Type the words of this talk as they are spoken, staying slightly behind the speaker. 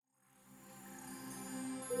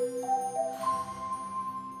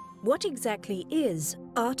What exactly is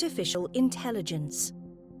artificial intelligence?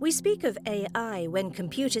 We speak of AI when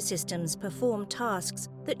computer systems perform tasks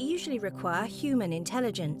that usually require human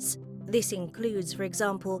intelligence. This includes, for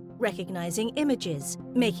example, recognizing images,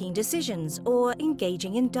 making decisions, or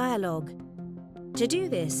engaging in dialogue. To do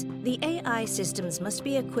this, the AI systems must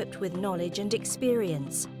be equipped with knowledge and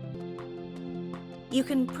experience. You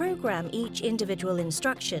can program each individual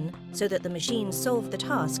instruction so that the machines solve the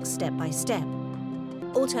task step by step.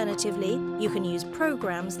 Alternatively, you can use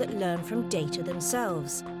programs that learn from data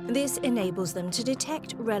themselves. This enables them to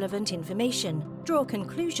detect relevant information, draw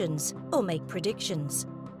conclusions, or make predictions.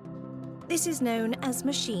 This is known as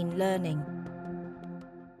machine learning.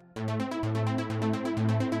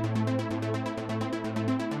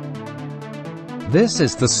 This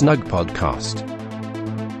is the Snug Podcast.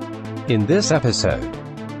 In this episode,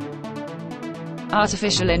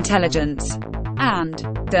 artificial intelligence and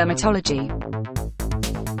dermatology.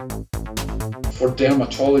 For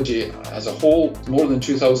dermatology as a whole, more than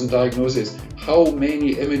 2,000 diagnoses. How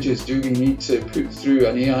many images do we need to put through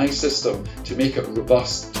an AI system to make it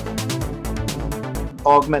robust?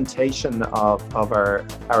 Augmentation of our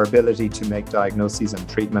ability to make diagnoses and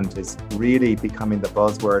treatment is really becoming the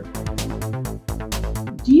buzzword.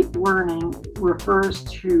 Deep learning refers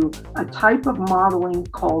to a type of modeling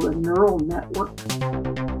called a neural network.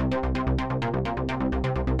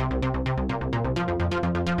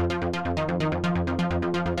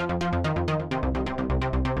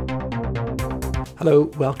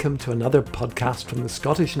 Hello, welcome to another podcast from the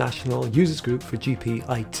Scottish National Users Group for GP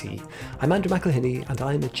IT. I'm Andrew McElhinney and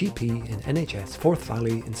I'm a GP in NHS Forth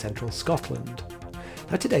Valley in central Scotland.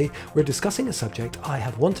 Now today we're discussing a subject I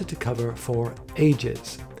have wanted to cover for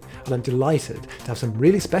ages, and I'm delighted to have some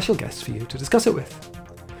really special guests for you to discuss it with.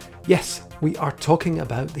 Yes, we are talking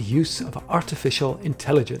about the use of artificial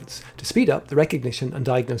intelligence to speed up the recognition and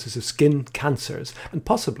diagnosis of skin cancers and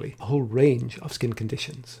possibly a whole range of skin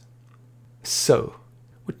conditions. So,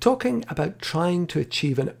 we're talking about trying to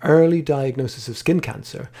achieve an early diagnosis of skin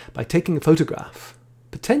cancer by taking a photograph,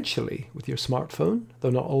 potentially with your smartphone, though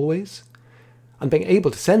not always, and being able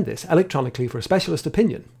to send this electronically for a specialist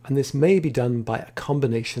opinion. And this may be done by a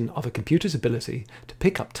combination of a computer's ability to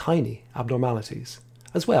pick up tiny abnormalities,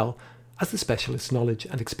 as well as the specialist's knowledge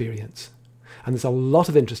and experience. And there's a lot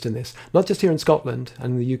of interest in this, not just here in Scotland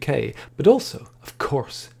and in the UK, but also, of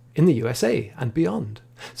course, in the USA and beyond.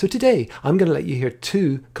 So today, I'm going to let you hear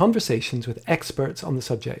two conversations with experts on the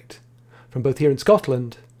subject, from both here in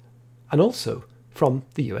Scotland and also from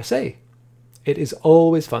the USA. It is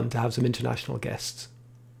always fun to have some international guests.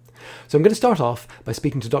 So I'm going to start off by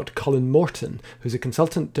speaking to Dr. Colin Morton, who's a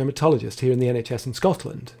consultant dermatologist here in the NHS in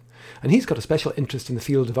Scotland. And he's got a special interest in the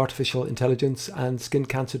field of artificial intelligence and skin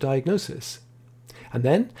cancer diagnosis. And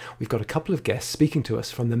then we've got a couple of guests speaking to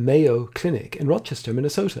us from the Mayo Clinic in Rochester,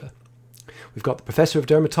 Minnesota. We've got the Professor of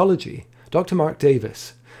Dermatology, Dr. Mark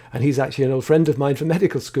Davis, and he's actually an old friend of mine from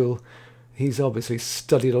medical school. He's obviously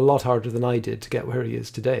studied a lot harder than I did to get where he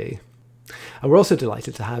is today. And we're also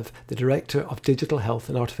delighted to have the Director of Digital Health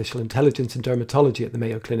and Artificial Intelligence in Dermatology at the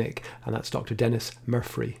Mayo Clinic, and that's Dr. Dennis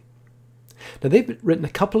Murphree. Now, they've written a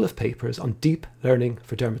couple of papers on deep learning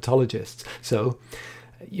for dermatologists. So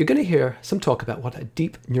you're going to hear some talk about what a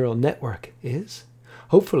deep neural network is,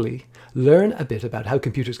 hopefully learn a bit about how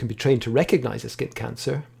computers can be trained to recognize a skin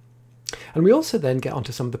cancer. And we also then get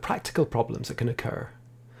onto some of the practical problems that can occur,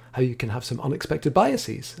 how you can have some unexpected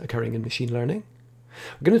biases occurring in machine learning.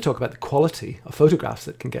 We're going to talk about the quality of photographs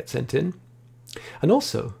that can get sent in, and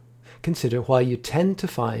also consider why you tend to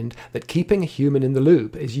find that keeping a human in the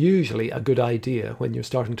loop is usually a good idea when you're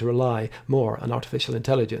starting to rely more on artificial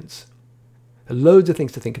intelligence. There are loads of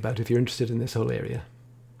things to think about if you're interested in this whole area.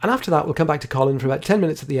 And after that, we'll come back to Colin for about 10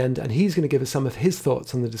 minutes at the end, and he's going to give us some of his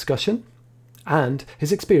thoughts on the discussion and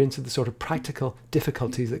his experience of the sort of practical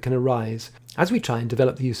difficulties that can arise as we try and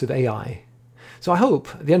develop the use of AI. So I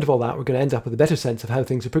hope at the end of all that, we're going to end up with a better sense of how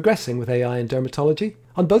things are progressing with AI and dermatology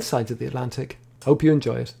on both sides of the Atlantic. Hope you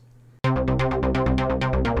enjoy it.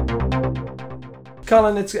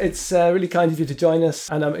 Colin, it's really kind of you to join us.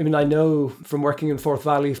 And I know from working in Forth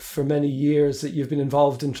Valley for many years that you've been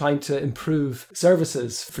involved in trying to improve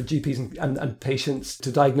services for GPs and patients to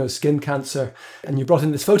diagnose skin cancer. And you brought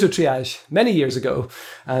in this photo triage many years ago.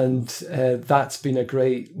 And that's been a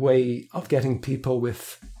great way of getting people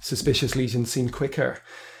with suspicious lesions seen quicker.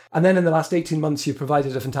 And then in the last 18 months, you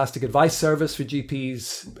provided a fantastic advice service for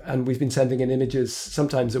GPs, and we've been sending in images,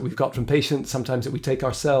 sometimes that we've got from patients, sometimes that we take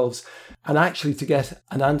ourselves, and actually to get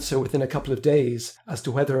an answer within a couple of days as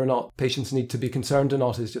to whether or not patients need to be concerned or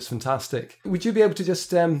not is just fantastic. Would you be able to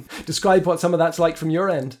just describe what some of that's like from your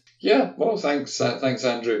end? Yeah, well, thanks,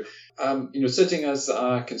 Andrew. Sitting as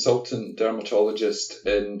a consultant dermatologist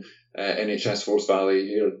in NHS Forth Valley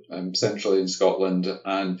here centrally in Scotland,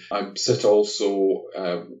 and I sit also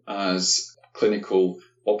as clinical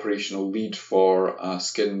operational lead for a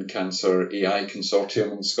skin cancer AI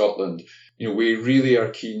consortium in Scotland. We really are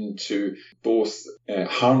keen to both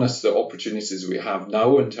harness the opportunities we have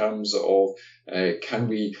now in terms of can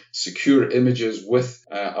we secure images with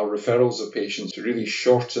our referrals of patients to really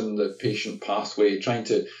shorten the patient pathway, trying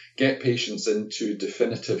to get patients into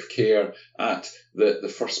definitive care at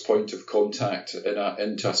the first point of contact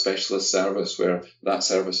into a specialist service where that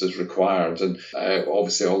service is required. And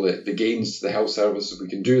obviously all the gains to the health service, if we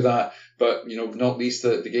can do that, but not least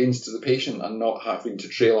the gains to the patient and not having to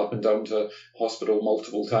trail up and down to hospital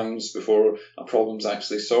multiple times before a problem's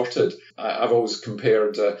actually sorted. I've always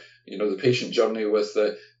compared the patient journey with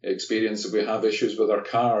the experience that we have issues with our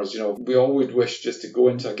cars. We all would wish just to go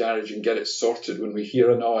into a garage and get it sorted when we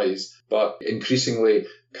hear a noise, but increasingly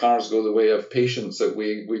cars go the way of patients, that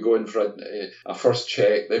we go in for a first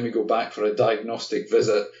check, then we go back for a diagnostic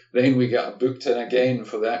visit, then we get booked in again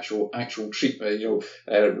for the actual treatment,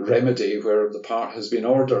 remedy where the part has been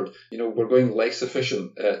ordered. We're going less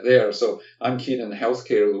efficient there. So I'm keen in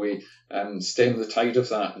healthcare that we stem the tide of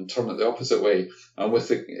that and turn it the opposite way. And with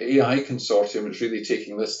the AI consortium, it's really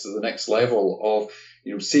taking this to the next level of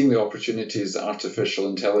seeing the opportunities that artificial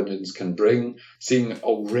intelligence can bring, seeing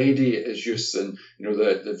already its use in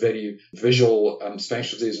the very visual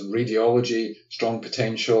specialties in radiology, strong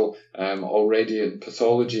potential already in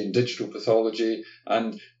pathology and digital pathology,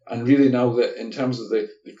 and really now that in terms of the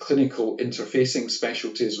clinical interfacing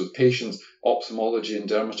specialties with patients, ophthalmology and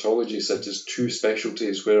dermatology, such as two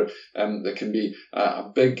specialties where there can be a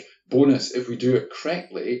big bonus if we do it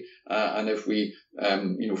correctly, and if we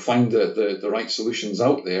find the right solutions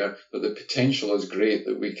out there, that the potential is great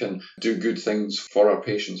that we can do good things for our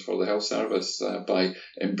patients, for the health service, by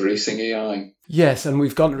embracing AI. Yes, and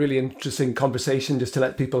we've got a really interesting conversation just to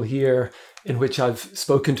let people hear, in which I've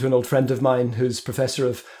spoken to an old friend of mine who's professor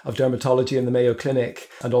of dermatology in the Mayo Clinic,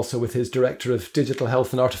 and also with his director of digital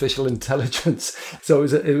health and artificial intelligence. So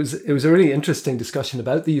it was a really interesting discussion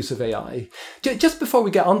about the use of AI. Just before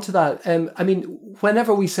we get onto that,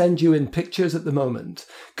 whenever we send you in pictures at the moment,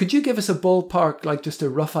 could you give us a ballpark, like just a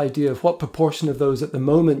rough idea of what proportion of those at the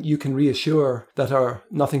moment you can reassure that are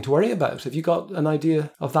nothing to worry about? Have you got an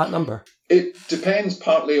idea of that number? It depends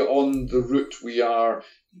partly on the route we are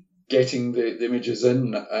getting the images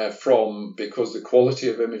in from, because the quality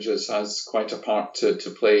of images has quite a part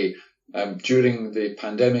to play. During the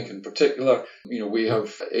pandemic in particular, we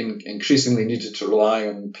have increasingly needed to rely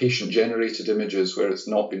on patient-generated images where it's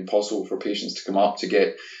not been possible for patients to come up to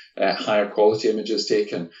get higher quality images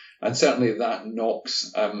taken. And certainly that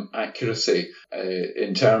knocks accuracy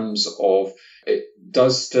in terms of, it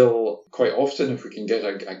does still quite often, if we can get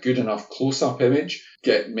a good enough close-up image,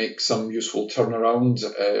 make some useful turnaround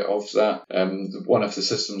of that. One of the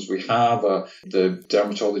systems we have, the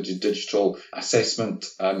dermatology digital assessment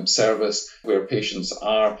service, where patients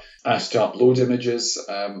are asked to upload images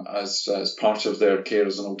as part of their care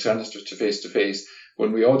as an alternative to face-to-face.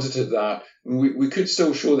 When we audited that, we could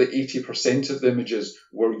still show that 80% of the images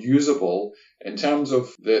were usable. In terms of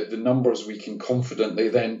the numbers, we can confidently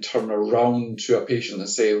then turn around to a patient and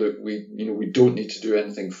say, look, we don't need to do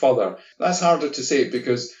anything further. That's harder to say,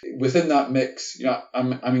 because within that mix,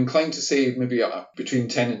 I'm inclined to say maybe between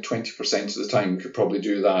 10 and 20% of the time we could probably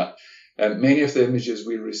do that. Many of the images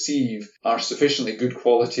we receive are sufficiently good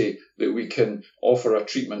quality that we can offer a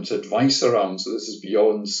treatment advice around. So this is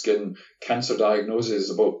beyond skin cancer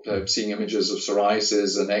diagnosis, about seeing images of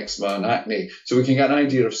psoriasis and eczema and acne. So we can get an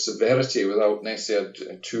idea of severity without necessarily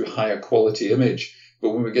a too high a quality image.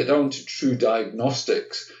 But when we get down to true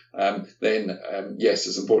diagnostics, then yes,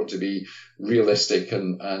 it's important to be realistic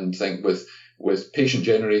and think with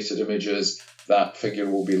patient-generated images, that figure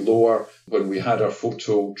will be lower. When we had our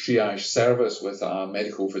photo triage service with a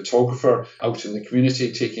medical photographer out in the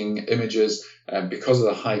community taking images, because of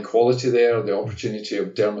the high quality there, the opportunity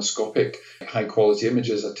of dermoscopic high quality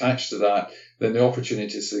images attached to that, then the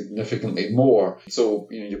opportunity is significantly more. So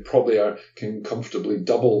you probably can comfortably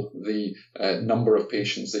double the number of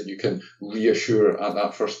patients that you can reassure at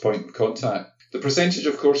that first point of contact. The percentage,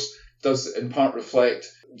 of course, does in part reflect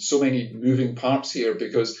so many moving parts here,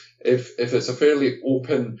 because if it's a fairly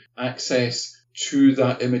open access to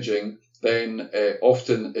that imaging, then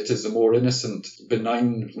often it is the more innocent,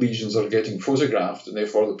 benign lesions are getting photographed, and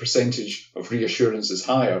therefore the percentage of reassurance is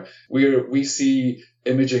higher. Where we see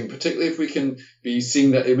imaging, particularly if we can be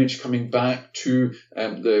seeing that image coming back to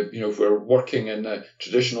if we're working in a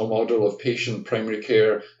traditional model of patient primary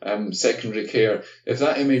care, secondary care, if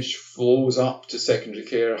that image flows up to secondary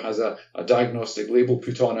care, has a diagnostic label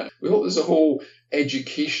put on it, we hope there's a whole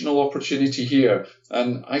educational opportunity here.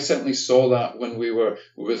 And I certainly saw that when we were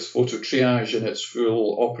with Photo Triage in its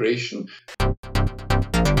full operation.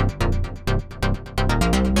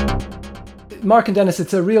 Mark and Dennis,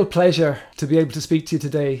 it's a real pleasure to be able to speak to you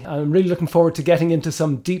today. I'm really looking forward to getting into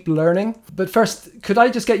some deep learning. But first, could I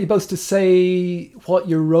just get you both to say what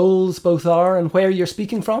your roles both are and where you're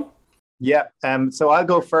speaking from? Yeah, so I'll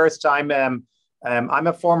go first. I'm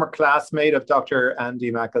a former classmate of Dr.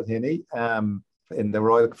 Andy McElhinney from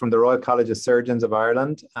the Royal College of Surgeons of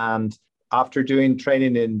Ireland. And after doing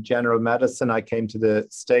training in general medicine, I came to the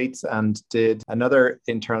States and did another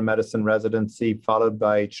internal medicine residency, followed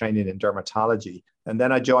by training in dermatology. And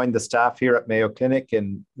then I joined the staff here at Mayo Clinic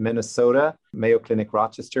in Minnesota, Mayo Clinic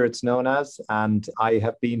Rochester, it's known as. And I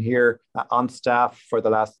have been here on staff for the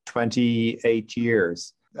last 28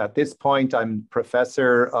 years. At this point, I'm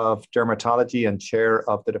professor of dermatology and chair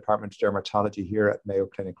of the Department of Dermatology here at Mayo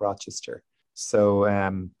Clinic Rochester. So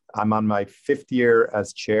I'm on my 5th year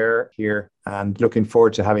as chair here and looking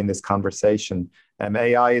forward to having this conversation.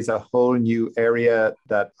 AI is a whole new area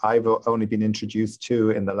that I've only been introduced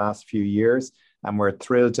to in the last few years. And we're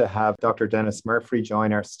thrilled to have Dr. Dennis Murphree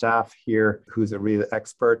join our staff here, who's a real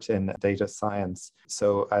expert in data science.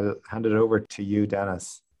 So I'll hand it over to you,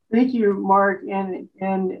 Dennis. Thank you, Mark and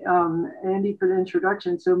Andy, for the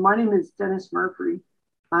introduction. So my name is Dennis Murphree.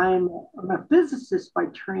 I'm a physicist by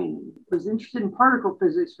training. I was interested in particle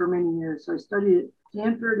physics for many years. So I studied at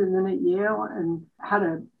Stanford and then at Yale and had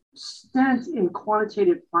a stint in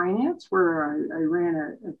quantitative finance where I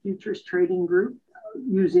ran a futures trading group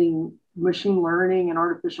using machine learning and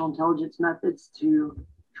artificial intelligence methods to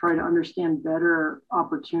try to understand better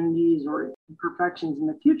opportunities or imperfections in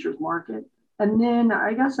the futures market. And then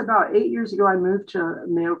I guess about 8 years ago, I moved to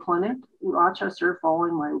Mayo Clinic, Rochester,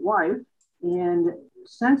 following my wife. And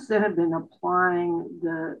since then, I've been applying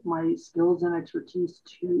my skills and expertise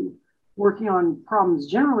to working on problems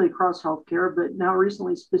generally across healthcare, but now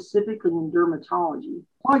recently specifically in dermatology.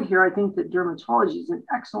 Plug here, I think that dermatology is an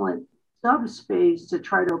excellent subspace to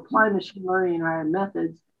try to apply machine learning and AI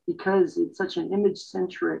methods because it's such an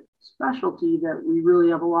image-centric specialty that we really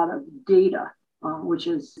have a lot of data, which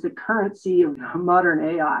is the currency of modern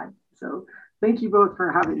AI. So thank you both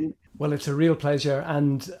for having me. Well, it's a real pleasure.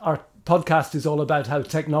 And our podcast is all about how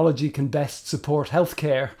technology can best support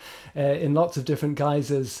healthcare in lots of different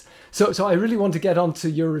guises. So I really want to get onto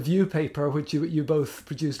your review paper, which you both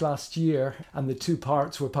produced last year, and the 2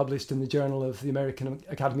 parts were published in the Journal of the American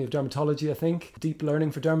Academy of Dermatology, I think, Deep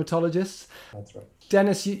Learning for Dermatologists. That's right.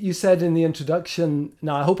 Dennis, you said in the introduction,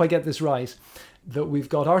 now I hope I get this right, that we've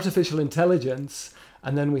got artificial intelligence,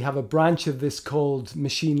 and then we have a branch of this called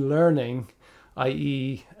machine learning,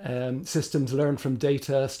 i.e. Systems learn from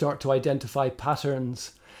data, start to identify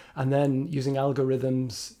patterns, and then using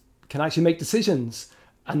algorithms can actually make decisions.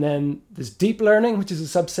 And then there's deep learning, which is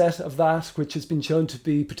a subset of that, which has been shown to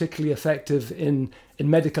be particularly effective in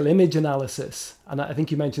medical image analysis. And I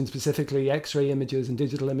think you mentioned specifically X-ray images and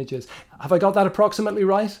digital images. Have I got that approximately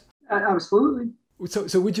right? Absolutely.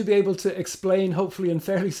 So would you be able to explain, hopefully in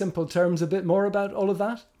fairly simple terms, a bit more about all of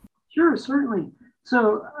that? Sure, certainly.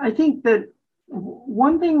 So I think that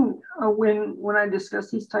one thing when I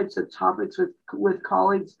discuss these types of topics with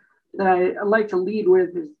colleagues that I like to lead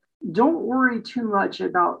with is don't worry too much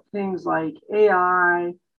about things like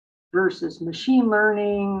AI versus machine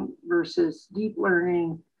learning versus deep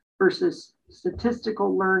learning versus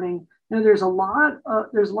statistical learning. You know, there's a lot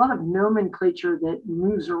of nomenclature that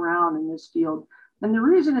moves around in this field. And the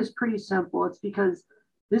reason is pretty simple. It's because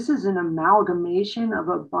this is an amalgamation of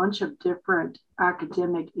a bunch of different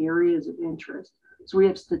academic areas of interest. So we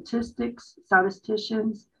have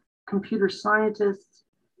statisticians, computer scientists,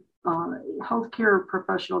 healthcare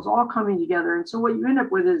professionals all coming together. And so what you end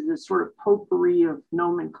up with is this sort of potpourri of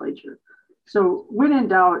nomenclature. So when in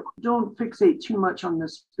doubt, don't fixate too much on the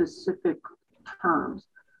specific terms.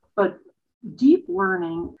 But deep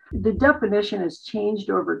learning, the definition has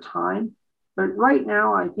changed over time. But right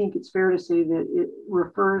now, I think it's fair to say that it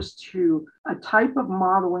refers to a type of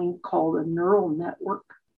modeling called a neural network,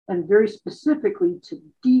 and very specifically to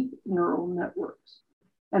deep neural networks.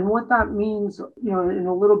 And what that means, in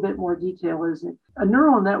a little bit more detail is a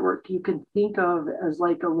neural network you can think of as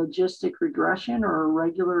like a logistic regression or a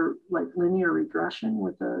regular like linear regression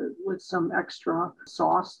with some extra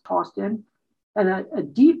sauce tossed in. And a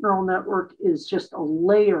deep neural network is just a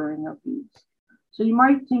layering of these. So you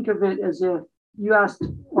might think of it as if you asked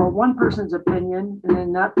one person's opinion, and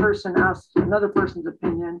then that person asked another person's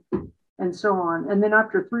opinion, and so on. And then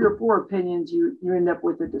after 3 or 4 opinions, you end up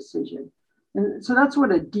with a decision. And so that's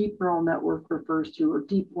what a deep neural network refers to, or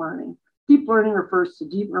deep learning. Deep learning refers to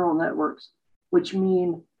deep neural networks, which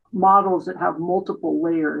mean models that have multiple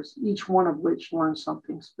layers, each one of which learns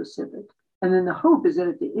something specific. And then the hope is that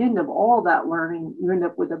at the end of all that learning, you end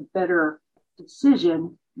up with a better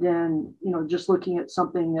decision than, just looking at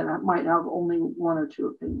something that might have only 1 or 2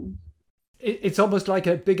 opinions. It's almost like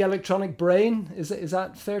a big electronic brain. Is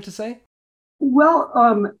that fair to say?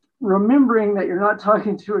 Well, remembering that you're not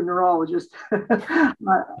talking to a neurologist,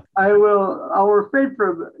 I'll refrain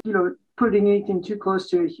from, putting anything too close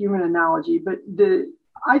to a human analogy, but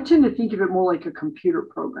I tend to think of it more like a computer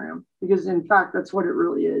program, because in fact, that's what it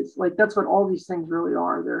really is. Like, that's what all these things really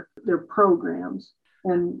are. They're programs.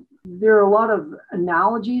 And there are a lot of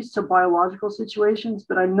analogies to biological situations,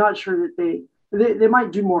 but I'm not sure that they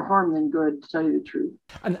might do more harm than good, to tell you the truth.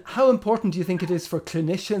 And how important do you think it is for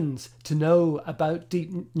clinicians to know about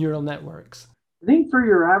deep neural networks? I think for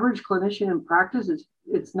your average clinician in practice,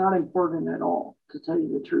 it's not important at all, to tell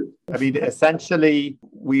you the truth. I mean, essentially,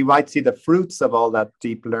 we might see the fruits of all that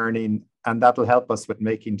deep learning, and that'll help us with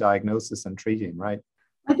making diagnosis and treating, right?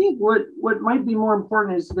 I think what might be more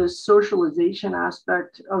important is the socialization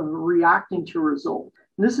aspect of reacting to a result.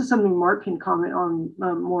 And this is something Mark can comment on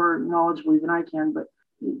more knowledgeably than I can. But,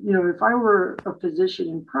 if I were a physician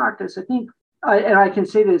in practice, I think, and I can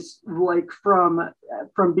say this like from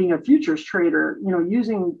being a futures trader,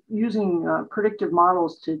 using predictive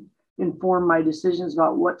models to inform my decisions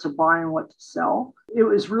about what to buy and what to sell. It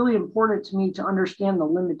was really important to me to understand the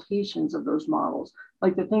limitations of those models,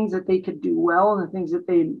 like the things that they could do well and the things that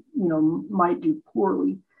they, might do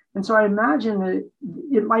poorly. And so I imagine that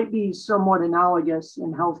it might be somewhat analogous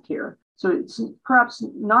in healthcare. So it's perhaps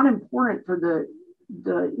not important for the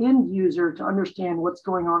end user to understand what's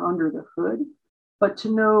going on under the hood, but to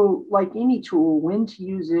know, like any tool, when to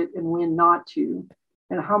use it and when not to,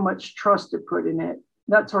 and how much trust to put in it,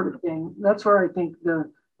 that sort of thing. That's where I think the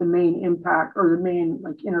main impact, or the main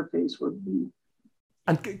interface would be.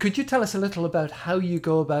 And could you tell us a little about how you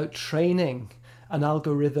go about training an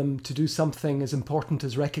algorithm to do something as important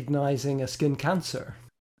as recognizing a skin cancer?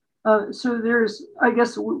 So I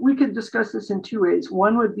guess we could discuss this in 2 ways.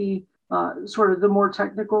 One would be sort of the more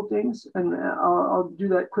technical things, and I'll do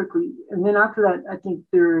that quickly. And then after that, I think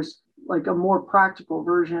there's like a more practical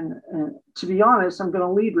version. And to be honest, I'm going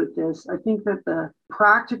to lead with this. I think that the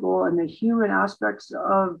practical and the human aspects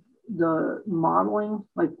of the modeling,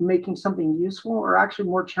 like making something useful, are actually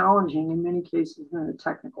more challenging in many cases than the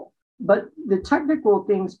technical. But the technical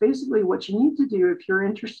things, basically what you need to do if you're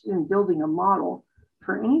interested in building a model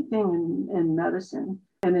for anything in medicine,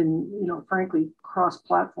 and in, frankly,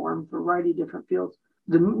 cross-platform for a variety of different fields,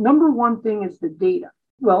 the number one thing is the data.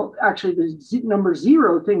 Well, actually, the number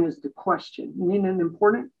 0 thing is the question. You need an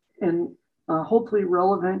important and hopefully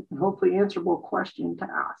relevant and hopefully answerable question to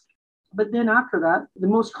ask. But then after that, the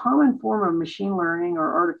most common form of machine learning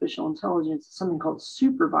or artificial intelligence is something called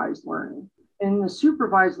supervised learning. In the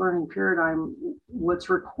supervised learning paradigm, what's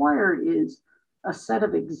required is a set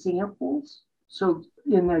of examples. So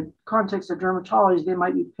in the context of dermatology, they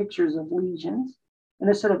might be pictures of lesions, and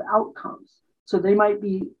a set of outcomes. So they might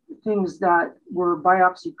be things that were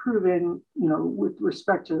biopsy proven, with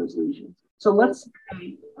respect to those lesions. So let's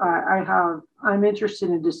say I'm interested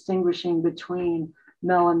in distinguishing between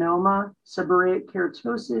melanoma, seborrheic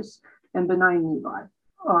keratosis, and benign nevi.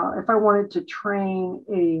 If I wanted to train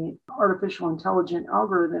a artificial intelligent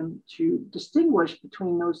algorithm to distinguish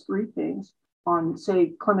between those 3 things on,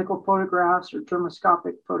 say, clinical photographs or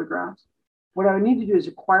dermoscopic photographs, what I would need to do is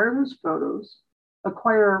acquire those photos,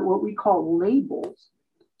 acquire what we call labels.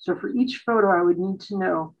 So for each photo, I would need to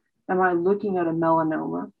know, am I looking at a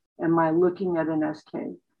melanoma? Am I looking at an SK?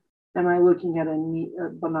 Am I looking at a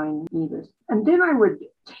benign nevus? And then I would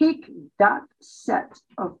take that set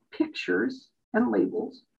of pictures and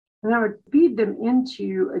labels, and I would feed them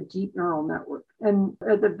into a deep neural network. And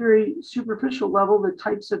at the very superficial level, the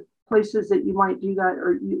types of places that you might do that,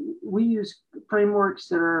 we use frameworks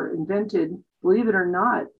that are invented, believe it or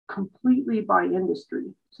not, completely by industry.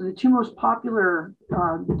 So the 2 most popular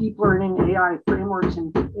deep learning AI frameworks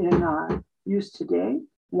in use today,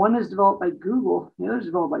 one is developed by Google, the other is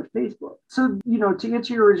developed by Facebook. So, to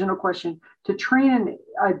answer your original question, to train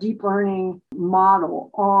a deep learning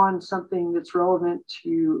model on something that's relevant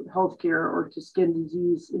to healthcare or to skin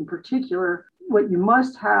disease in particular, what you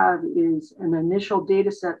must have is an initial data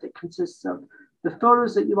set that consists of the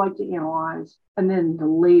photos that you like to analyze, and then the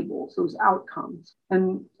labels, those outcomes.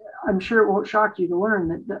 And I'm sure it won't shock you to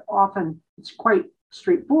learn that often it's quite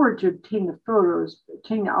straightforward to obtain the photos.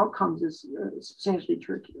 Obtaining the outcomes is substantially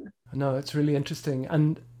trickier. No, it's really interesting.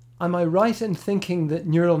 And am I right in thinking that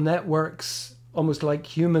neural networks, almost like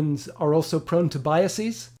humans, are also prone to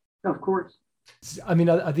biases? Of course. I mean,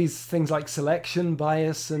 are these things like selection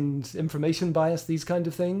bias and information bias, these kind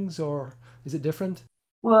of things, or is it different?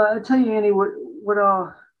 Well, I'll tell you, Andy, what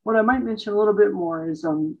I might mention a little bit more is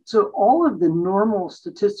so all of the normal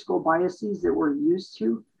statistical biases that we're used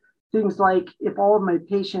to, things like if all of my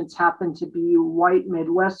patients happen to be white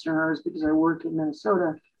Midwesterners because I work in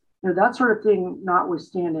Minnesota, that sort of thing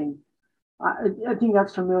notwithstanding, I think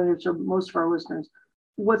that's familiar to most of our listeners.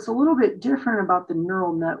 What's a little bit different about the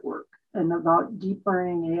neural network and about deep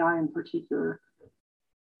learning AI in particular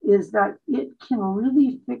is that it can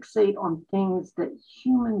really fixate on things that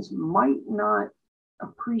humans might not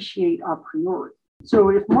appreciate a priori. So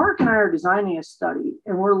if Mark and I are designing a study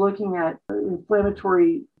and we're looking at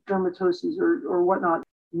inflammatory dermatoses or whatnot,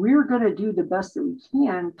 we're going to do the best that we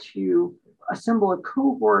can to assemble a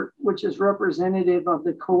cohort which is representative of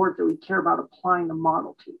the cohort that we care about applying the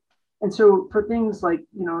model to. And so for things like,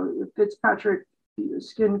 Fitzpatrick,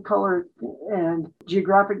 skin color and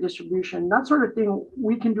geographic distribution, that sort of thing,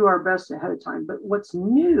 we can do our best ahead of time. But what's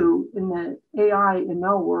new in the AI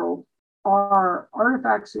ML world are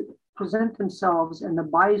artifacts that present themselves and the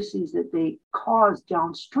biases that they cause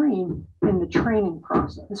downstream in the training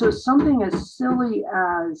process. And so something as silly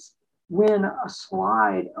as when a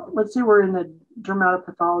slide, let's say we're in the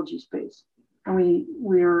dermatopathology space and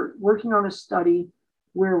we're working on a study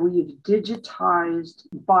where we've digitized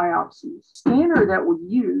biopsies. Scanner that we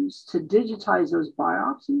use to digitize those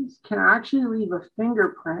biopsies can actually leave a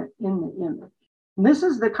fingerprint in the image. And this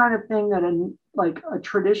is the kind of thing that a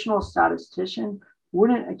traditional statistician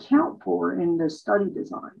wouldn't account for in the study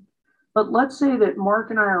design. But let's say that Mark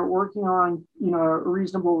and I are working on, a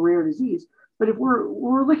reasonable rare disease. But if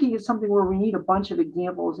we're looking at something where we need a bunch of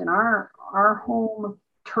examples and our home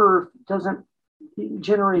turf doesn't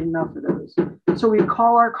generate enough of those. So we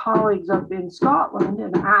call our colleagues up in Scotland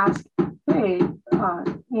and ask, hey,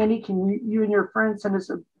 Andy, can you and your friend send us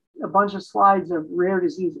a bunch of slides of rare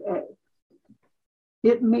disease A?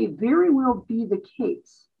 It may very well be the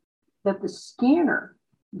case that the scanner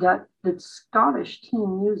that the Scottish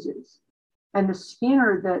team uses and the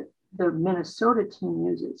scanner that the Minnesota team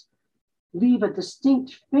uses leave a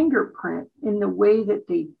distinct fingerprint in the way that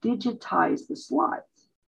they digitize the slides.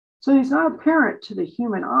 So it's not apparent to the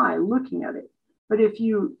human eye looking at it. But if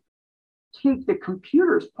you take the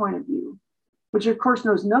computer's point of view, which of course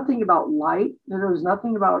knows nothing about light, it knows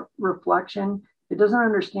nothing about reflection, it doesn't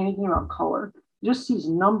understand anything about color, it just sees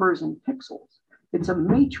numbers and pixels. It's a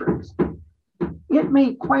matrix. It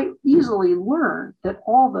may quite easily learn that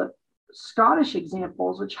all the Scottish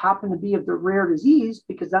examples, which happen to be of the rare disease,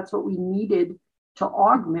 because that's what we needed to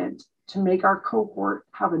augment to make our cohort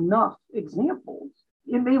have enough examples,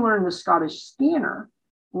 it may learn the Scottish scanner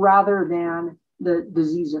rather than the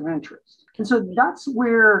disease of interest. And so that's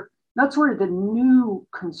where the new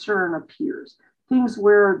concern appears. Things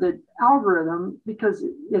where the algorithm, because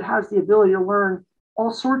it has the ability to learn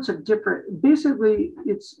all sorts of different, basically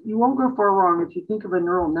you won't go far wrong if you think of a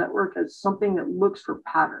neural network as something that looks for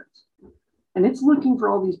patterns. And it's looking for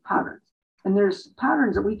all these patterns. And there's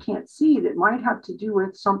patterns that we can't see that might have to do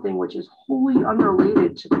with something which is wholly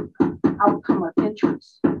unrelated to the outcome of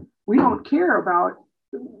interest. We don't care about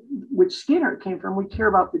which scanner it came from, we care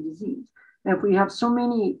about the disease. And if we have so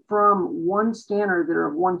many from one scanner that are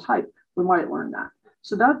of one type, we might learn that.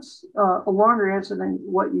 So that's a longer answer than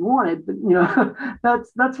what you wanted, but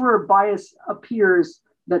that's where a bias appears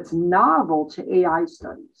that's novel to AI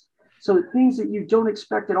studies. So things that you don't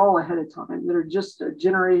expect at all ahead of time that are just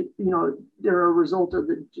they're a result of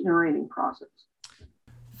the generating process.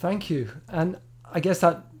 Thank you. And I guess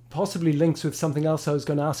that possibly links with something else I was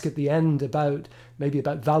going to ask at the end about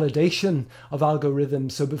validation of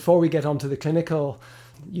algorithms. So before we get onto the clinical,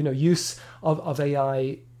 use of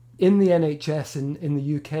AI in the NHS in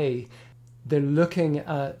the UK, they're looking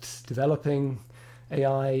at developing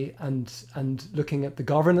AI and looking at the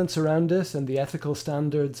governance around it and the ethical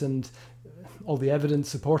standards and all the evidence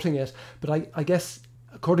supporting it. But I guess,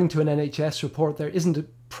 according to an NHS report, there isn't a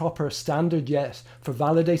proper standard yet for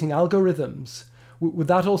validating algorithms. Would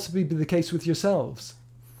that also be the case with yourselves?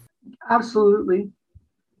 Absolutely.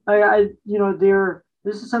 This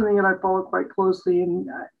is something that I follow quite closely, and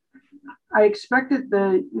I expect that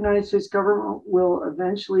the United States government will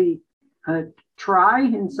eventually try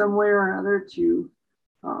in some way or another to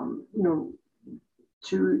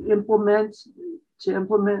implement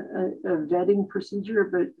implement a vetting procedure,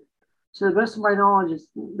 but to the best of my knowledge,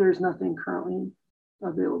 there's nothing currently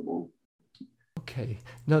available. Okay,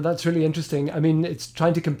 no, that's really interesting. I mean, it's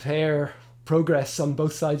trying to compare progress on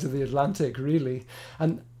both sides of the Atlantic, really.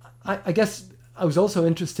 And I guess I was also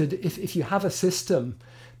interested if you have a system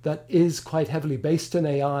that is quite heavily based on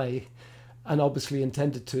AI and obviously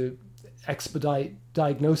intended to expedite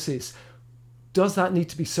diagnoses, does that need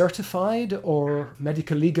to be certified or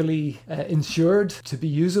medical legally insured to be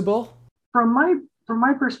usable? From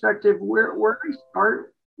my perspective, where I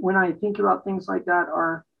start when I think about things like that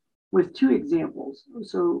are with two examples.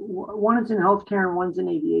 So one is in healthcare and one's in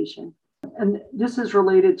aviation. And this is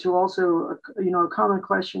related to also, a common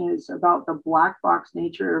question is about the black box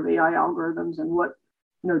nature of AI algorithms and what,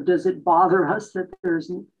 does it bother us that there's,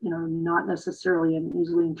 not necessarily an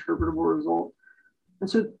easily interpretable result. And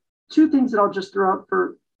so two things that I'll just throw out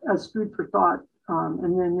as food for thought,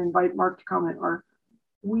 and then invite Mark to comment are,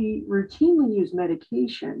 we routinely use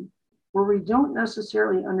medication where we don't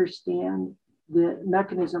necessarily understand the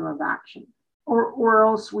mechanism of action, or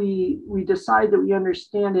else we decide that we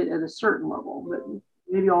understand it at a certain level, but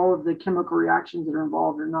maybe all of the chemical reactions that are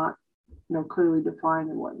involved are not, clearly defined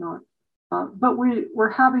and whatnot. But we're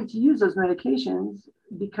happy to use those medications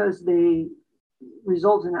because they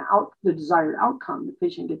result in the desired outcome. The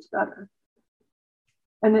patient gets better.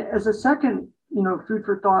 And as a second, food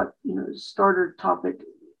for thought, starter topic,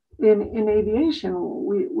 in aviation,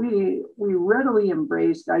 we readily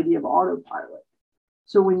embrace the idea of autopilot.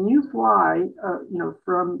 So when you fly,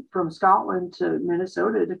 from Scotland to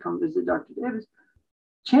Minnesota to come visit Dr. Davis,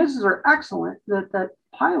 chances are excellent that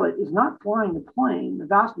pilot is not flying the plane the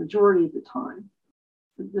vast majority of the time.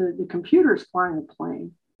 The computer is flying the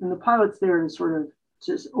plane, and the pilot's there to sort of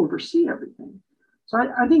just oversee everything. So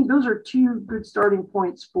I think those are two good starting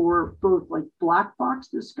points for both like black box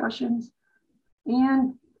discussions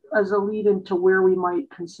and as a lead into where we might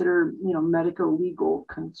consider, medical legal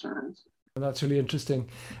concerns. That's really interesting,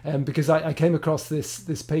 because I came across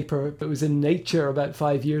this paper that was in Nature about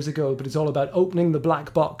 5 years ago, but it's all about opening the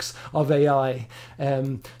black box of AI.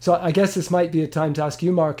 So I guess this might be a time to ask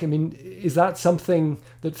you, Mark. I mean, is that something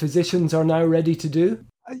that physicians are now ready to do?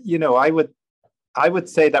 I would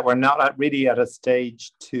say that we're not really at a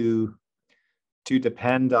stage to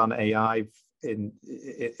depend on AI in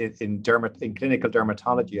clinical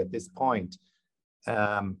dermatology at this point.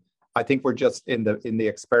 I think we're just in the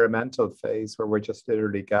experimental phase where we're just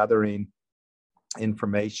literally gathering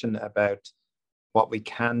information about what we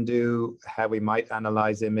can do, how we might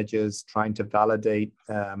analyze images, trying to validate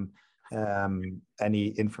any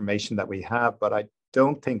information that we have. But I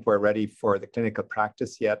don't think we're ready for the clinical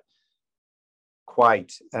practice yet,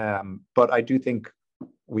 quite. But I do think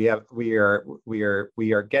we are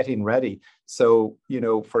getting ready. So,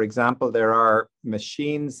 for example, there are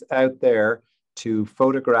machines out there to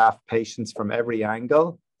photograph patients from every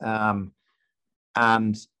angle,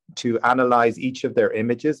 and to analyze each of their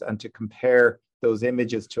images and to compare those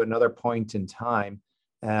images to another point in time.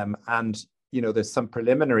 And there's some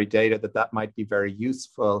preliminary data that might be very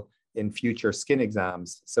useful in future skin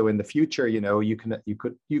exams. So in the future,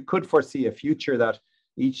 you could foresee a future that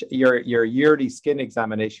your yearly skin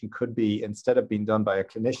examination could be, instead of being done by a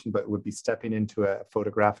clinician, but would be stepping into a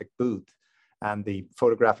photographic booth, and the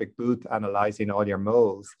photographic booth analyzing all your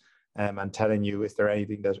moles, and telling you, is there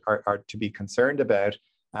anything that are to be concerned about?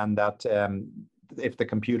 And that if the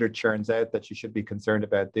computer churns out that you should be concerned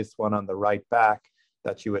about this one on the right back,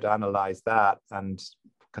 that you would analyze that and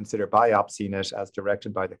consider biopsying it as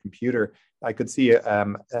directed by the computer. I could see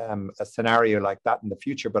a scenario like that in the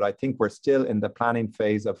future, but I think we're still in the planning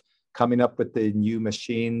phase of coming up with the new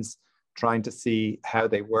machines, trying to see how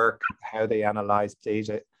they work, how they analyze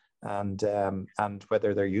data, and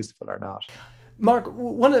whether they're useful or not. Mark,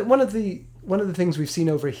 one of the things we've seen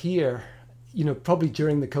over here, probably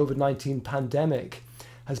during the COVID-19 pandemic,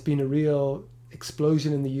 has been a real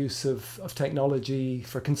explosion in the use of technology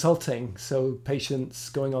for consulting. So patients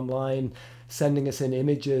going online, sending us in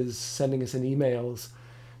images, sending us in emails.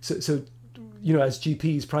 So as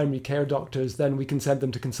GPs, primary care doctors, then we can send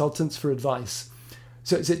them to consultants for advice.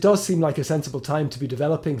 So it does seem like a sensible time to be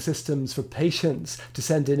developing systems for patients to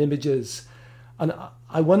send in images. And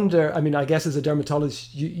I wonder, I guess as a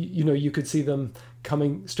dermatologist, you could see them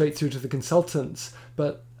coming straight through to the consultants,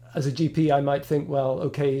 but as a GP, I might think, well,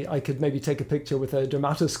 okay, I could maybe take a picture with a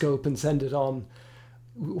dermatoscope and send it on.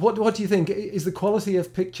 What do you think? Is the quality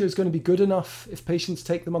of pictures going to be good enough if patients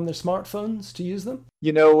take them on their smartphones to use them?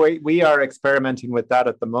 We are experimenting with that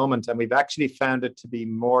at the moment, and we've actually found it to be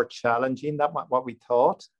more challenging than what we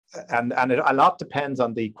thought. And a lot depends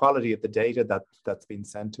on the quality of the data that's been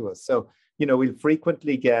sent to us. So, we'll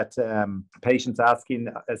frequently get patients asking,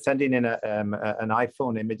 sending in an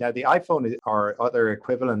iPhone image. Now, the iPhone or other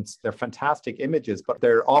equivalents, they're fantastic images, but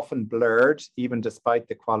they're often blurred, even despite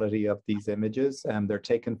the quality of these images. They're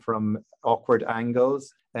taken from awkward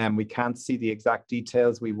angles. We can't see the exact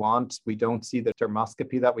details we want. We don't see the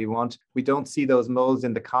dermoscopy that we want. We don't see those moles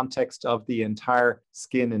in the context of the entire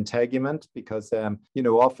skin integument, because,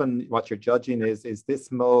 often what you're judging is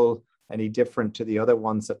this mole any different to the other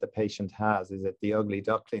ones that the patient has? Is it the ugly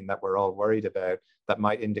duckling that we're all worried about that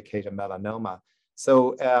might indicate a melanoma?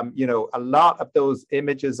 So, a lot of those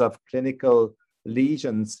images of clinical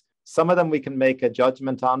lesions, some of them we can make a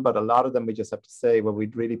judgment on, but a lot of them we just have to say, well,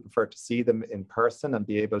 we'd really prefer to see them in person and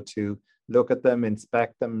be able to look at them,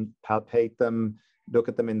 inspect them, palpate them, look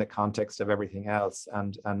at them in the context of everything else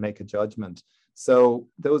and make a judgment. So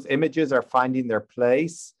those images are finding their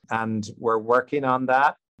place and we're working on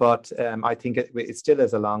that. But I think it still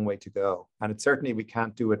is a long way to go. And certainly we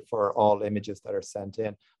can't do it for all images that are sent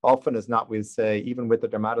in. Often as not, we'll say, even with the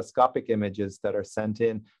dermatoscopic images that are sent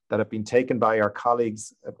in, that have been taken by our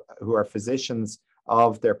colleagues who are physicians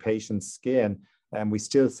of their patient's skin, and we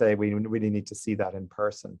still say we really need to see that in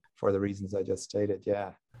person for the reasons I just stated, yeah.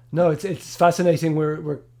 No, it's fascinating.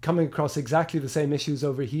 We're coming across exactly the same issues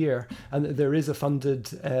over here, and there is a funded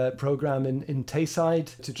program in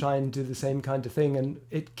Tayside to try and do the same kind of thing, and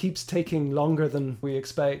it keeps taking longer than we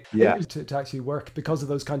expect to actually work because of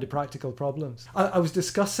those kind of practical problems. I was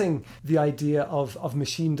discussing the idea of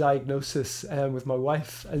machine diagnosis with my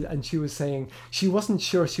wife, and she was saying she wasn't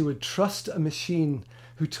sure she would trust a machine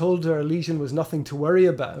who told her a lesion was nothing to worry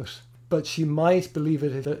about, but she might believe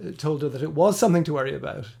it if it told her that it was something to worry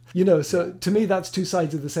about. So to me, that's two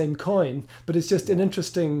sides of the same coin, but it's just an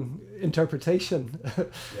interesting interpretation.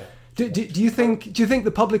 Do you think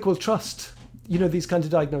the public will trust, these kinds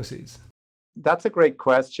of diagnoses? That's a great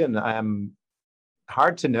question.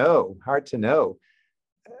 Hard to know.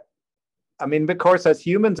 I mean, of course, as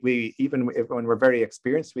humans, even when we're very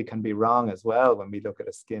experienced, we can be wrong as well when we look at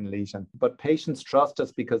a skin lesion. But patients trust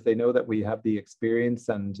us because they know that we have the experience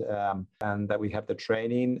and that we have the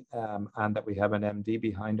training and that we have an MD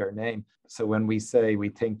behind our name. So when we say we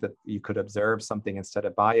think that you could observe something instead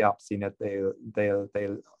of biopsying it,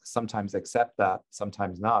 they'll sometimes accept that,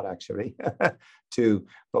 sometimes not actually, too.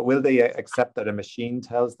 But will they accept that a machine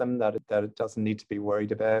tells them that it doesn't need to be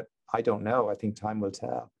worried about? I don't know. I think time will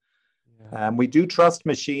tell. We do trust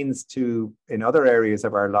machines in other areas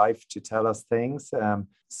of our life to tell us things.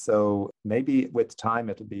 So maybe with time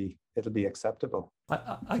it'll be acceptable.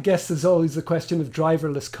 I guess there's always the question of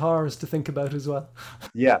driverless cars to think about as well.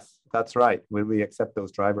 Yes, that's right. Will we accept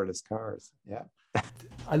those driverless cars? Yeah.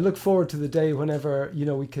 I look forward to the day whenever,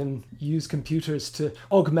 we can use computers to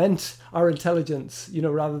augment our intelligence,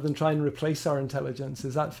 rather than try and replace our intelligence.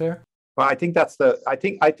 Is that fair? Well, I think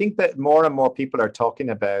I think that more and more people are talking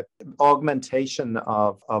about augmentation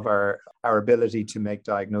of our ability to make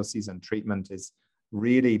diagnoses and treatment is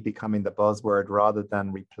really becoming the buzzword rather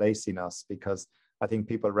than replacing us, because I think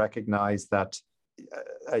people recognize that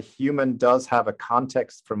a human does have a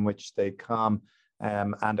context from which they come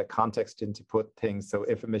and a context in to put things. So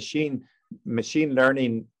if a machine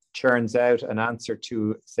learning churns out an answer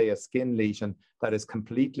to, say, a skin lesion that is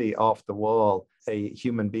completely off the wall, a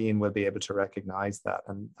human being will be able to recognize that.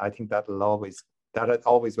 And I think that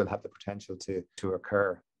always will have the potential to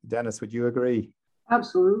occur. Dennis, would you agree?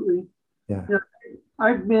 Absolutely. Yeah.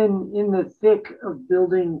 I've been in the thick of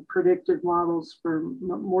building predictive models for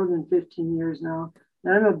more than 15 years now.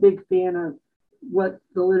 And I'm a big fan of what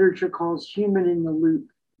the literature calls human in the loop.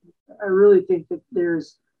 I really think that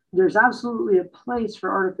there's absolutely a place for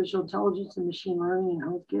artificial intelligence and machine learning in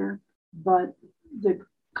healthcare, but the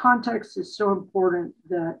context is so important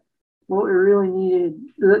that what we really needed,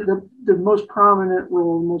 the most prominent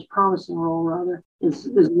role, most promising role rather, is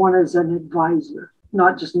one as an advisor,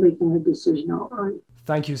 not just making the decision outright.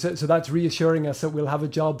 Thank you. So that's reassuring us that we'll have a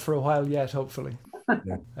job for a while yet, hopefully.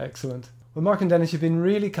 Yeah. Excellent. Well, Mark and Dennis, you've been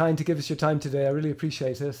really kind to give us your time today. I really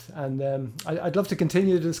appreciate it. And I'd love to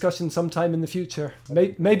continue the discussion sometime in the future,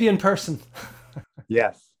 maybe in person.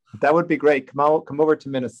 Yes, that would be great. Come over to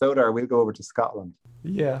Minnesota, or we'll go over to Scotland.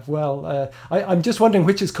 Yeah, well, I'm just wondering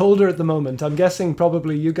which is colder at the moment. I'm guessing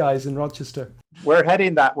probably you guys in Rochester. We're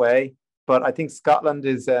heading that way, but I think Scotland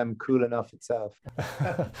is cool enough itself.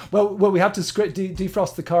 well, we had to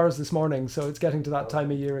defrost the cars this morning, so it's getting to that time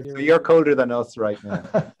of year. So you're colder than us right now,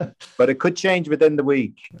 but it could change within the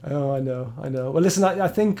week. Oh, I know. Well, listen, I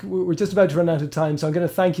think we're just about to run out of time, so I'm going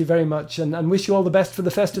to thank you very much and wish you all the best for the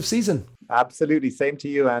festive season. Absolutely. Same to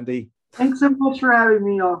you, Andy. Thanks so much for having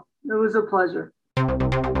me on. It was a pleasure.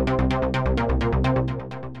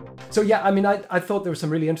 So yeah, I mean, I thought there were some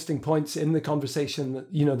really interesting points in the conversation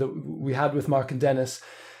that, that we had with Mark and Dennis.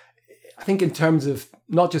 I think in terms of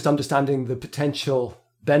not just understanding the potential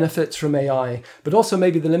benefits from AI, but also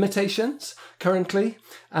maybe the limitations currently.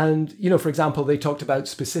 And, for example, they talked about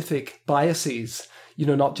specific biases,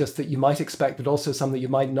 not just that you might expect, but also some that you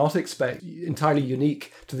might not expect, entirely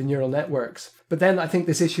unique to the neural networks. But then I think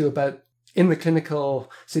this issue about in the clinical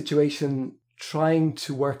situation, trying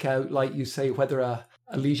to work out, like you say, whether a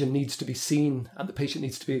lesion needs to be seen and the patient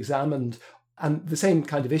needs to be examined. And the same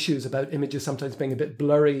kind of issues about images sometimes being a bit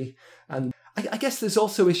blurry. And I guess there's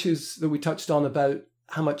also issues that we touched on about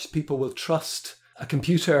how much people will trust a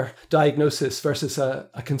computer diagnosis versus a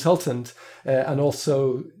consultant, and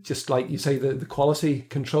also just like you say, the quality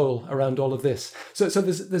control around all of this. So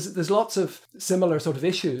there's lots of similar sort of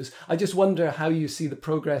issues. I just wonder how you see the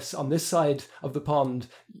progress on this side of the pond,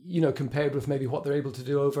 compared with maybe what they're able to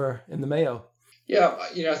do over in the Mayo. Yeah,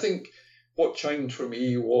 I think what chimed for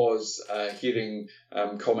me was hearing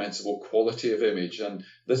comments about quality of image, and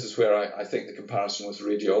this is where I think the comparison with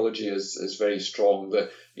radiology is very strong.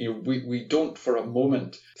 That we don't for a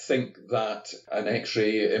moment think that an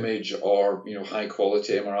X-ray image or high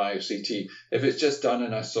quality MRI or CT, if it's just done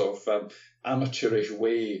in a sort of amateurish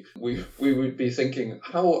way, we would be thinking,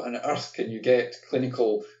 how on earth can you get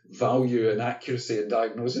clinical value and accuracy and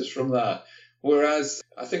diagnosis from that? Whereas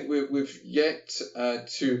I think we've yet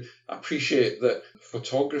to appreciate that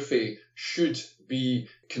photography should be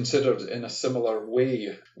considered in a similar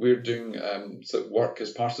way. We're doing work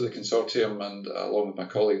as part of the consortium, and along with my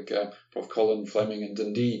colleague, Prof. Colin Fleming in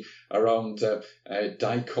Dundee, around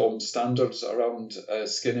DICOM standards around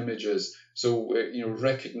skin images. So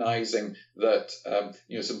recognising that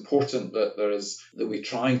it's important that we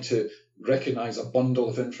try to recognise a bundle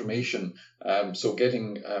of information. So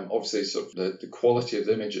getting obviously sort of the quality of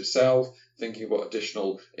the image itself, thinking about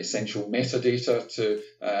additional essential metadata to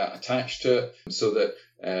attach to it, so that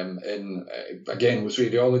again with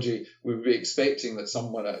radiology, we would be expecting that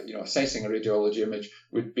someone assessing a radiology image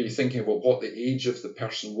would be thinking about what the age of the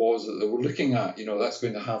person was that they were looking at. That's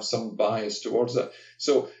going to have some bias towards it.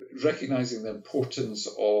 So recognising the importance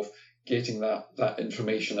of getting that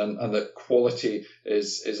information and that quality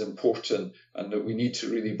is important, and that we need to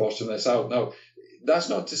really bottom this out. Now, that's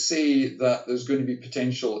not to say that there's going to be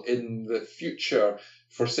potential in the future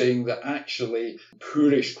for saying that actually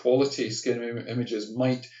poorish quality skin images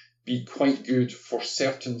might be quite good for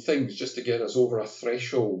certain things, just to get us over a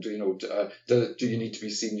threshold. Do you need to be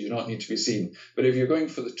seen? Do you not need to be seen? But if you're going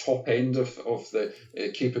for the top end of the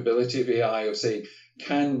capability of AI, of saying,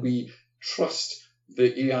 can we trust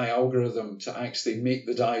the AI algorithm to actually make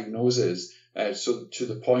the diagnosis, so to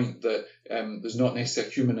the point that there's not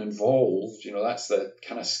necessarily a human involved, that's the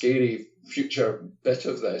kind of scary future bit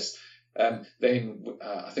of this, then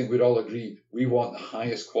I think we'd all agree we want the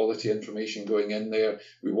highest quality information going in there.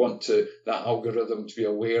 We want that algorithm to be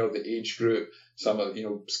aware of the age group, some of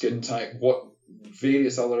skin type, what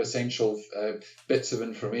various other essential bits of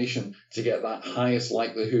information to get that highest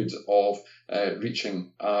likelihood of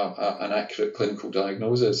reaching an accurate clinical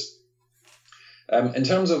diagnosis. In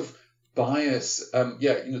terms of bias,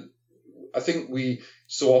 I think we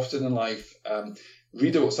so often in life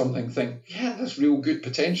read about something, think, yeah, that's real good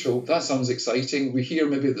potential, that sounds exciting. We hear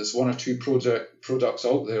maybe there's one or two products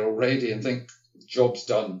out there already and think, job's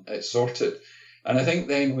done, it's sorted. And I think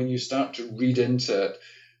then when you start to read into it,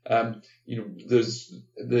 there's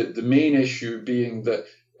the main issue being that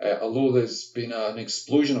although there's been an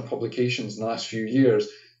explosion of publications in the last few years,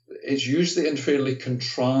 it's usually in fairly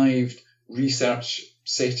contrived research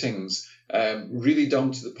settings, really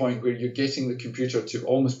down to the point where you're getting the computer to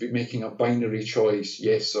almost be making a binary choice,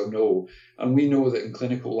 yes or no. And we know that in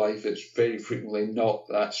clinical life, it's very frequently not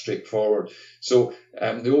that straightforward. So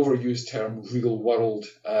the overused term real world,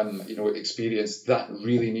 experience, that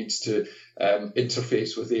really needs to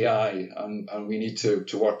interface with AI, and we need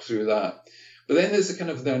to work through that. But then there's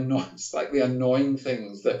the slightly annoying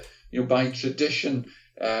things that, by tradition,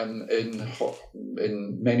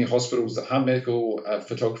 in many hospitals that have medical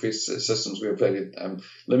photography systems, we are very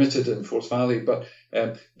limited in Forth Valley, but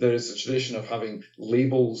there is a tradition of having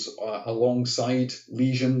labels alongside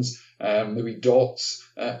lesions, maybe dots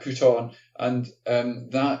put on, and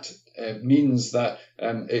that means that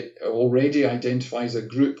it already identifies a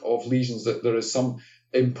group of lesions that there is some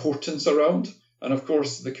importance around. And of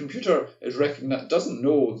course, the computer doesn't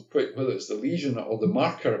know whether it's the lesion or the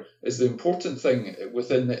marker is the important thing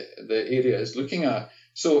within the area it's looking at.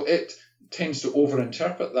 So it tends to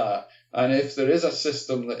overinterpret that. And if there is a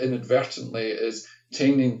system that inadvertently is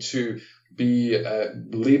tending to be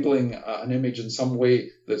labeling an image in some way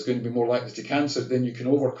that's going to be more likely to cancer, then you can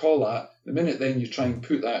overcall that. The minute then you try and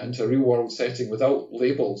put that into a real world setting without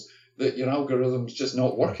labels, that your algorithm's just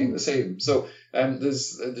not working the same. So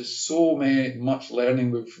there's so much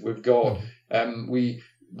learning we've got.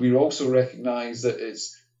 We also recognise that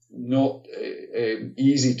it's not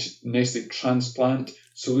easy to necessarily transplant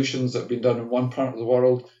solutions that have been done in one part of the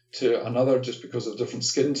world to another, just because of different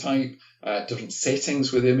skin type, different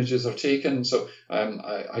settings where the images are taken. So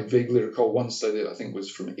I vaguely recall one study that I think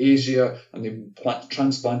was from Asia, and they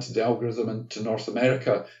transplanted the algorithm into North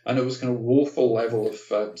America, and it was kind of woeful level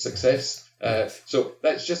of success. So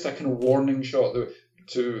that's just a kind of warning shot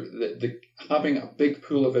to having a big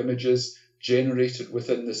pool of images generated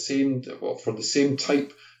within for the same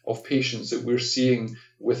type of patients that we're seeing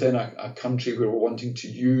within a country where we're wanting to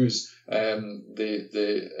use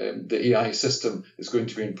the AI system is going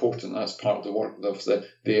to be important. That's part of the work of the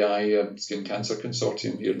AI Skin Cancer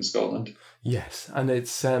Consortium here in Scotland. Yes, and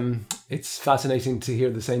it's fascinating to hear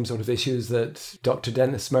the same sort of issues that Dr.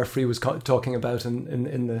 Dennis Murphy was talking about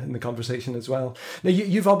in the conversation as well. Now,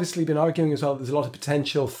 you've obviously been arguing as well there's a lot of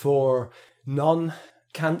potential for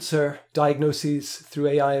non-cancer diagnoses through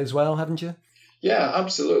AI as well, haven't you? Yeah,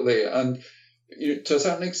 absolutely. And to a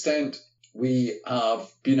certain extent, we have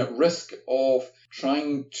been at risk of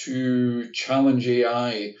trying to challenge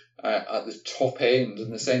AI at the top end, in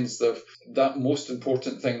the sense of that most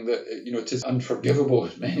important thing that, it is unforgivable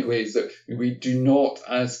in many ways, that we do not,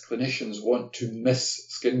 as clinicians, want to miss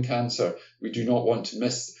skin cancer. We do not want to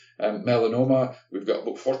miss melanoma. We've got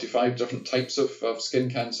about 45 different types of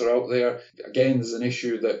skin cancer out there. Again, there's an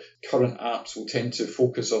issue that current apps will tend to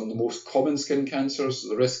focus on the most common skin cancers.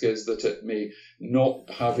 The risk is that it may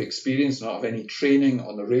not have experience, not have any training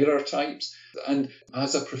on the rarer types. And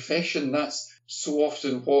as a profession, that's so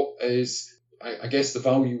often what is, I guess, the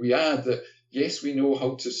value we add, that yes, we know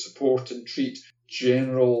how to support and treat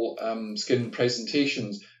general skin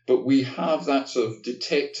presentations, but we have that sort of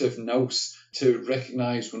detective nous to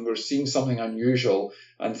recognise when we're seeing something unusual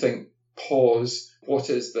and think, pause, what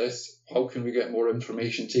is this? How can we get more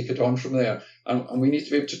information, take it on from there? And we need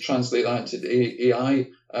to be able to translate that into AI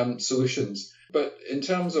solutions. But in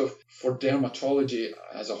terms of, for dermatology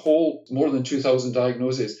as a whole, more than 2,000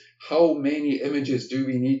 diagnoses, how many images do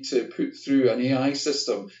we need to put through an AI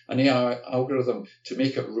system, an AI algorithm, to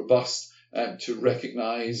make it robust, to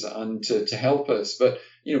recognise and to help us? But,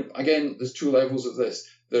 again, there's two levels of this.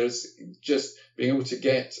 There's just being able to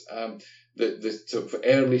get the sort of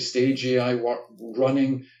early stage AI work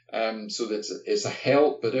running, so that it's a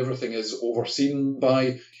help, but everything is overseen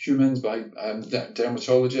by humans, by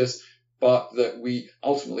dermatologists, but that we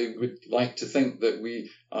ultimately would like to think that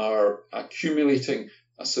we are accumulating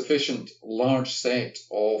a sufficient large set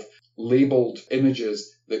of labelled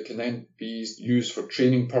images that can then be used for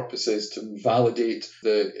training purposes to validate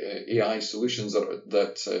the AI solutions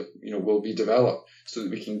that will be developed, so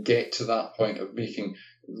that we can get to that point of making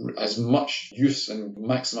as much use and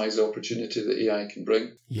maximise the opportunity that AI can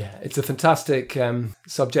bring. Yeah, it's a fantastic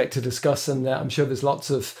subject to discuss, and I'm sure there's lots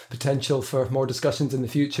of potential for more discussions in the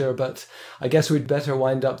future, but I guess we'd better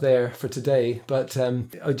wind up there for today. But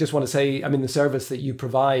I just want to say, the service that you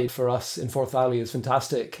provide for us in Forth Valley is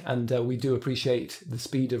fantastic, and we do appreciate the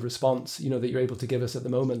speed of response, that you're able to give us at the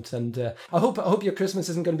moment. And I hope your Christmas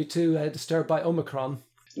isn't going to be too disturbed by Omicron.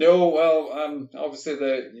 No, well, obviously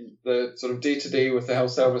the sort of day-to-day with the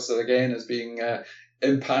health service again is being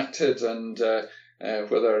impacted, and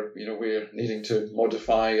whether we're needing to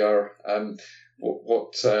modify our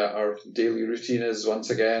what our daily routine is once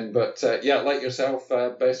again. But like yourself,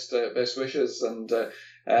 best wishes, and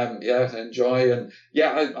enjoy. And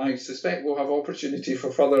I suspect we'll have opportunity for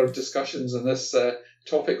further discussions on this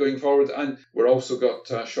topic going forward. And we're also got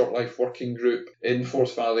a Short Life Working Group in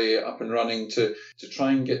Forth Valley up and running to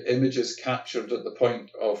try and get images captured at the point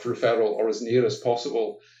of referral, or as near as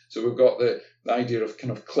possible. So we've got the idea of kind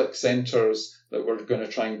of click centres that we're going to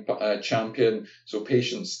try and champion. So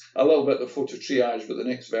patients, a little bit of photo triage, but the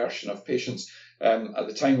next version of patients at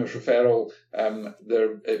the time of referral,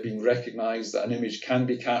 they're being recognised that an image can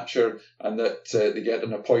be captured, and that they get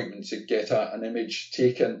an appointment to get an image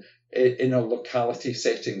taken in a locality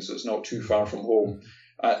setting, so it's not too far from home.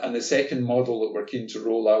 And the second model that we're keen to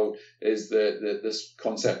roll out is this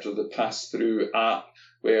concept of the pass-through app,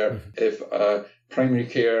 where if a primary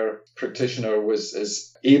care practitioner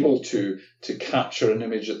is able to capture an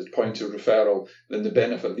image at the point of referral, then the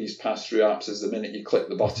benefit of these pass-through apps is the minute you click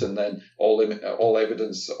the button, then all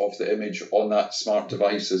evidence of the image on that smart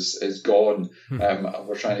device is gone.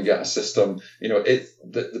 We're trying to get a system.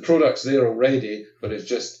 The product's there already, but it's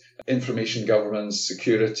just information governance,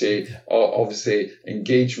 security, obviously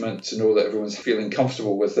engagement to know that everyone's feeling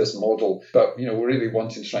comfortable with this model. But, we're really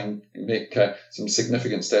wanting to try and make some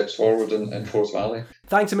significant steps forward in Forth Valley.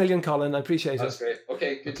 Thanks a million, Colin. I appreciate it. That's great.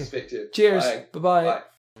 Okay, good to speak to you. Cheers. Bye. Bye-bye. Bye.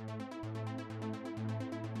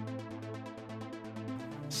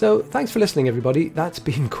 So thanks for listening, everybody. That's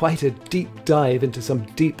been quite a deep dive into some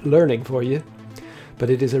deep learning for you. But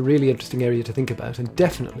it is a really interesting area to think about, and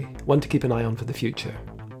definitely one to keep an eye on for the future.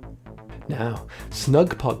 Now,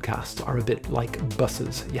 snug podcasts are a bit like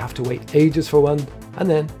buses. You have to wait ages for one, and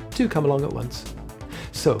then two come along at once.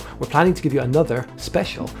 So we're planning to give you another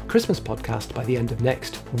special Christmas podcast by the end of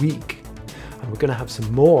next week. And we're going to have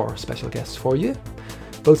some more special guests for you,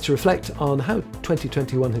 both to reflect on how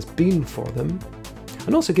 2021 has been for them,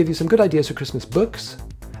 and also give you some good ideas for Christmas books.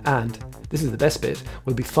 And this is the best bit,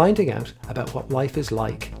 we'll be finding out about what life is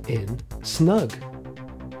like in Snug,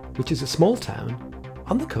 which is a small town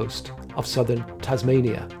on the coast of southern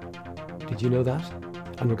Tasmania. Did you know that?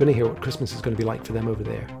 And we're going to hear what Christmas is going to be like for them over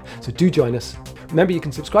there. So do join us. Remember, you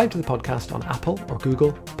can subscribe to the podcast on Apple or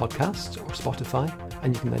Google Podcasts or Spotify,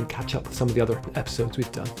 and you can then catch up with some of the other episodes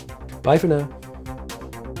we've done. Bye for now.